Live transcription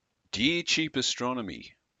Dear Cheap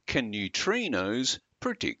Astronomy, can neutrinos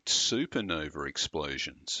predict supernova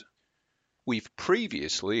explosions? We've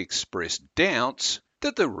previously expressed doubts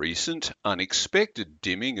that the recent unexpected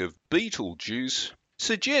dimming of Betelgeuse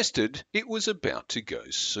suggested it was about to go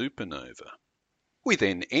supernova. We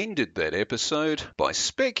then ended that episode by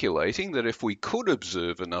speculating that if we could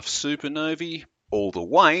observe enough supernovae all the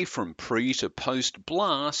way from pre to post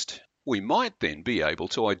blast, we might then be able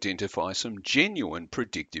to identify some genuine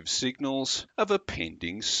predictive signals of a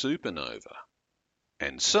pending supernova.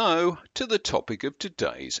 And so, to the topic of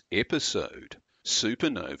today's episode,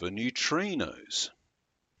 supernova neutrinos.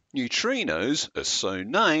 Neutrinos are so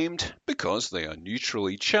named because they are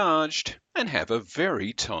neutrally charged and have a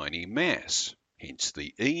very tiny mass, hence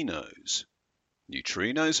the enos.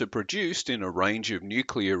 Neutrinos are produced in a range of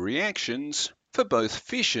nuclear reactions for both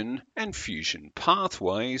fission and fusion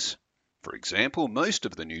pathways. For example, most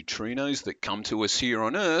of the neutrinos that come to us here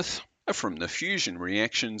on Earth are from the fusion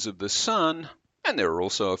reactions of the Sun, and there are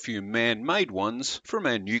also a few man-made ones from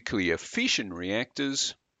our nuclear fission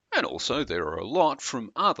reactors, and also there are a lot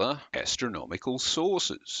from other astronomical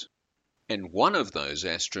sources. And one of those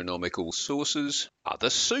astronomical sources are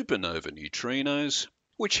the supernova neutrinos,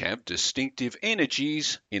 which have distinctive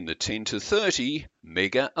energies in the 10 to 30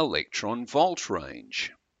 mega-electron volt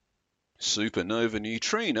range. Supernova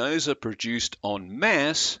neutrinos are produced en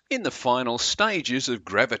masse in the final stages of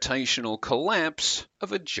gravitational collapse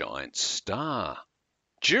of a giant star.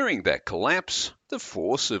 During that collapse, the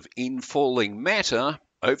force of infalling matter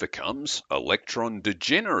overcomes electron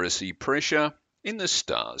degeneracy pressure in the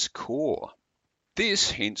star's core.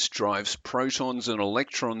 This hence drives protons and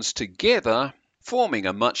electrons together, forming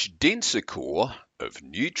a much denser core of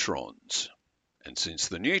neutrons. And since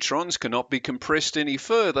the neutrons cannot be compressed any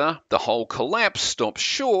further, the whole collapse stops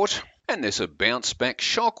short and there's a bounce back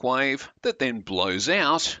shock wave that then blows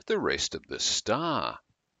out the rest of the star.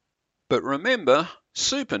 But remember,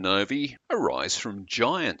 supernovae arise from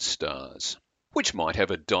giant stars, which might have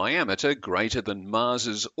a diameter greater than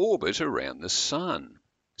Mars's orbit around the Sun.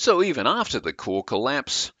 So even after the core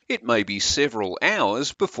collapse, it may be several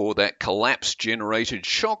hours before that collapse-generated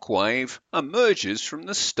shock wave emerges from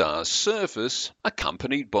the star's surface,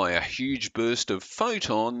 accompanied by a huge burst of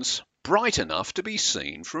photons bright enough to be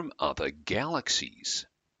seen from other galaxies.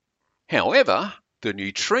 However, the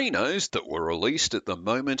neutrinos that were released at the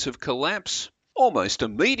moment of collapse almost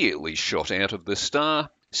immediately shot out of the star,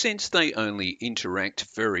 since they only interact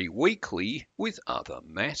very weakly with other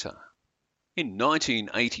matter. In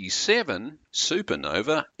 1987,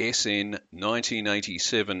 supernova SN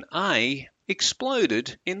 1987A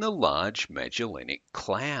exploded in the Large Magellanic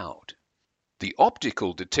Cloud. The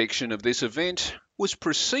optical detection of this event was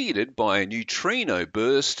preceded by a neutrino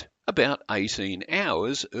burst about 18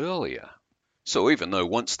 hours earlier. So even though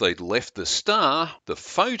once they'd left the star, the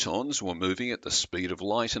photons were moving at the speed of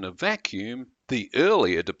light in a vacuum, the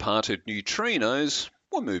earlier departed neutrinos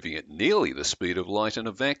were moving at nearly the speed of light in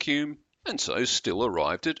a vacuum, and so still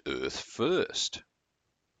arrived at Earth first.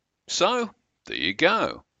 So, there you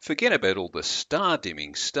go. Forget about all the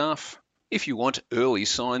star-dimming stuff. If you want early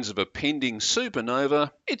signs of a pending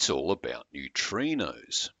supernova, it's all about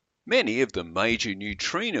neutrinos. Many of the major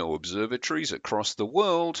neutrino observatories across the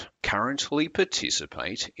world currently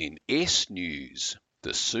participate in SNEWS,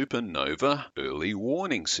 the Supernova Early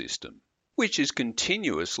Warning System, which is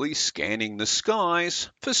continuously scanning the skies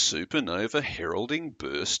for supernova heralding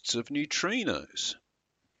bursts of neutrinos.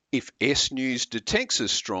 If SNEWS detects a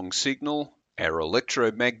strong signal, our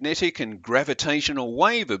electromagnetic and gravitational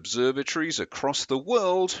wave observatories across the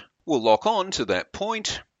world will lock on to that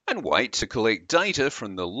point and wait to collect data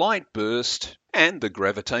from the light burst and the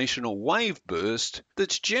gravitational wave burst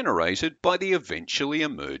that's generated by the eventually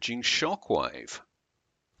emerging shockwave.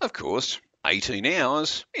 Of course, 18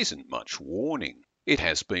 hours isn't much warning. It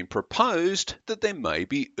has been proposed that there may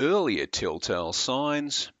be earlier telltale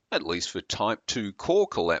signs, at least for type 2 core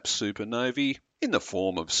collapse supernovae, in the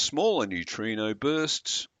form of smaller neutrino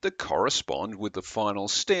bursts that correspond with the final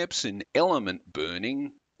steps in element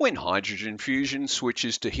burning, when hydrogen fusion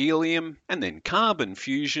switches to helium and then carbon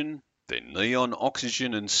fusion, then neon,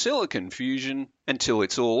 oxygen and silicon fusion, until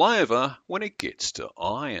it's all over when it gets to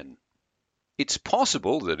iron. It's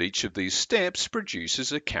possible that each of these steps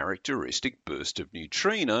produces a characteristic burst of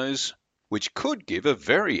neutrinos, which could give a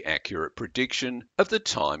very accurate prediction of the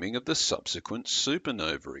timing of the subsequent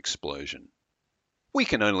supernova explosion. We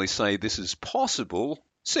can only say this is possible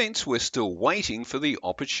since we're still waiting for the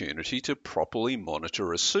opportunity to properly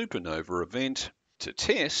monitor a supernova event to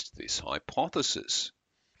test this hypothesis.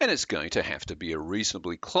 And it's going to have to be a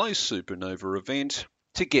reasonably close supernova event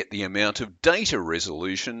to get the amount of data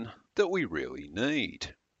resolution that we really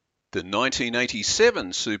need. The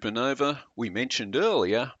 1987 supernova we mentioned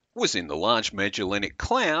earlier was in the Large Magellanic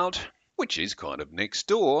Cloud, which is kind of next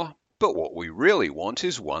door, but what we really want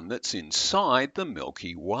is one that's inside the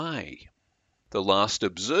Milky Way. The last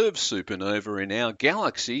observed supernova in our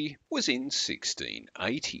galaxy was in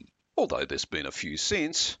 1680, although there's been a few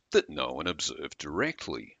since that no one observed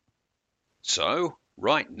directly. So,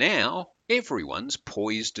 right now, everyone's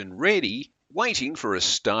poised and ready, waiting for a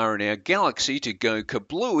star in our galaxy to go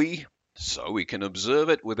kablooey so we can observe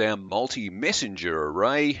it with our multi-messenger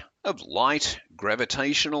array of light,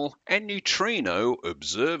 gravitational, and neutrino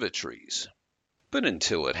observatories. But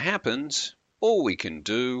until it happens, all we can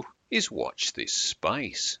do is watch this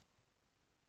space.